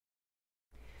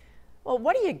Well,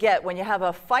 what do you get when you have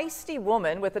a feisty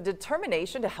woman with a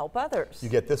determination to help others? You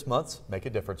get this month's Make a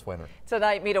Difference winner.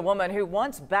 Tonight, meet a woman who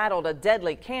once battled a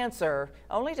deadly cancer,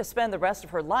 only to spend the rest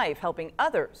of her life helping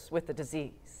others with the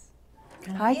disease.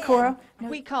 Hi, Cora.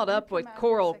 We caught up with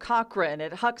Coral Cochran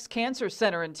at Huck's Cancer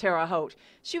Center in Terre Haute.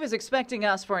 She was expecting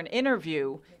us for an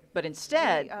interview, but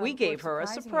instead, we gave her a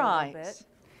surprise.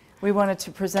 We wanted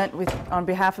to present on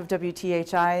behalf of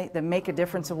WTHI the Make a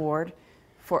Difference Award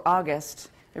for August.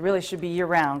 It really should be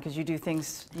year-round because you do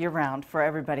things year-round for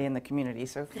everybody in the community.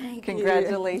 So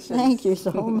congratulations. Thank you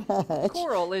so much.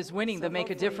 Coral is winning the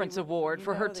Make a Difference Award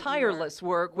for her tireless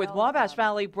work with Wabash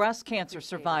Valley breast cancer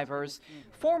survivors,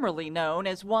 formerly known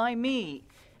as Why Me,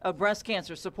 a breast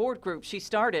cancer support group she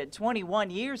started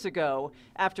 21 years ago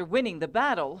after winning the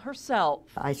battle herself.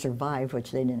 I survived,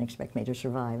 which they didn't expect me to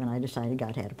survive, and I decided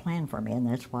God had a plan for me, and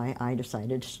that's why I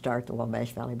decided to start the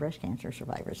Wabash Valley Breast Cancer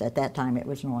Survivors. At that time, it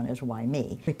was known as Why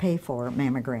Me. We pay for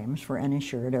mammograms for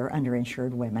uninsured or underinsured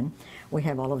women. We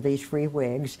have all of these free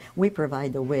wigs. We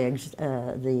provide the wigs.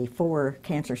 The 4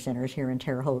 cancer centers here in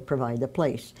Terre Haute provide the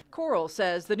place. Coral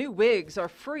says the new wigs are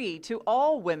free to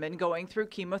all women going through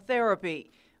chemotherapy.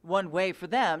 One way for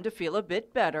them to feel a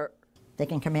bit better. They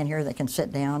can come in here, they can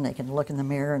sit down, they can look in the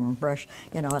mirror and brush,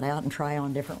 it out and try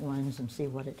on different ones and see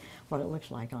what it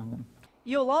looks like on them.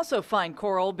 You'll also find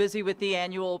Coral busy with the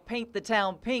annual Paint the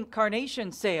Town Pink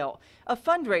carnation sale, a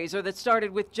fundraiser that started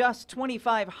with just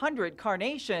 2,500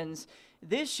 carnations.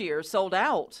 This year sold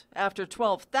out after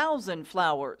 12,000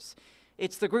 flowers.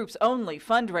 It's the group's only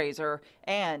fundraiser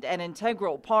and an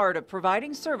integral part of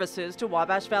providing services to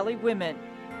Wabash Valley women.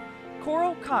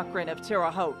 Coral Cochran of Terre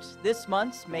Haute, this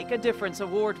month's Make a Difference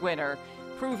Award winner,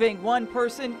 proving one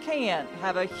person can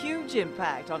have a huge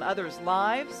impact on others'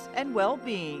 lives and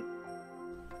well-being.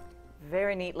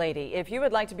 Very neat lady. If you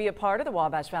would like to be a part of the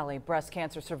Wabash Valley Breast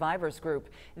Cancer Survivors Group,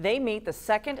 they meet the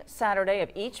second Saturday of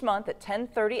each month at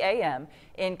 10:30 a.m.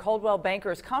 in Coldwell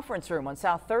Banker's Conference Room on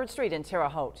South 3rd Street in Terre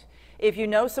Haute. If you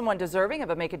know someone deserving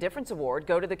of a Make a Difference Award,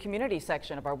 go to the community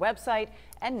section of our website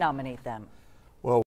and nominate them.